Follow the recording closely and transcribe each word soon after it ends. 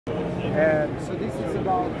So this is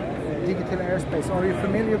about digital airspace. Are you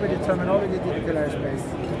familiar with the terminology digital airspace?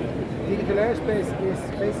 Digital airspace is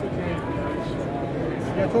basically,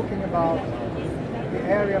 we are talking about the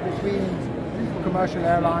area between commercial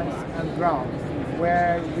airlines and ground,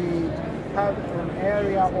 where we have an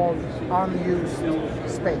area of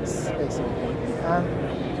unused space, basically. And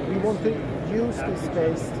we want to use this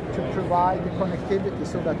space to provide the connectivity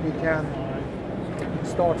so that we can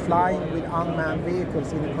start flying with unmanned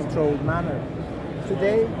vehicles in a controlled manner.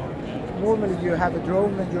 Today, normally you have a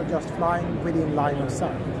drone and you're just flying within line of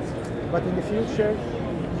sight. But in the future,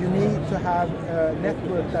 you need to have a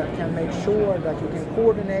network that can make sure that you can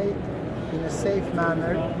coordinate in a safe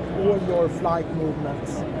manner all your flight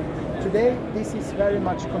movements. Today, this is very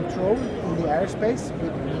much controlled in the airspace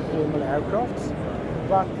with normal aircrafts,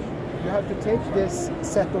 but you have to take this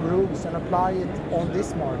set of rules and apply it on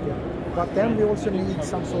this market. But then we also need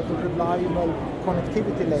some sort of reliable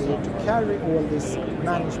connectivity layer to carry all this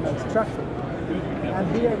management traffic.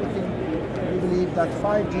 And here we believe that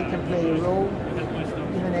 5G can play a role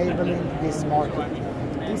in enabling this market.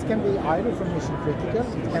 This can be either for mission critical,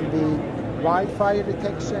 it can be wildfire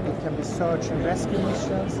detection, it can be search and rescue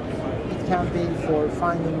missions, it can be for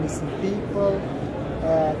finding missing people,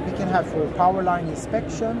 we can have for power line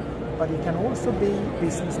inspection, but it can also be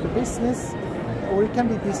business to business, or it can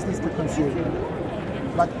be business to consumer.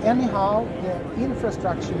 But anyhow, the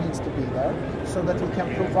infrastructure needs to be there so that we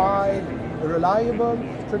can provide a reliable,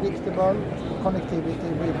 predictable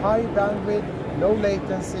connectivity with high bandwidth, low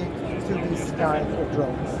latency to this kind of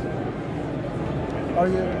drones. Are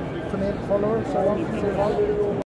you familiar, followers?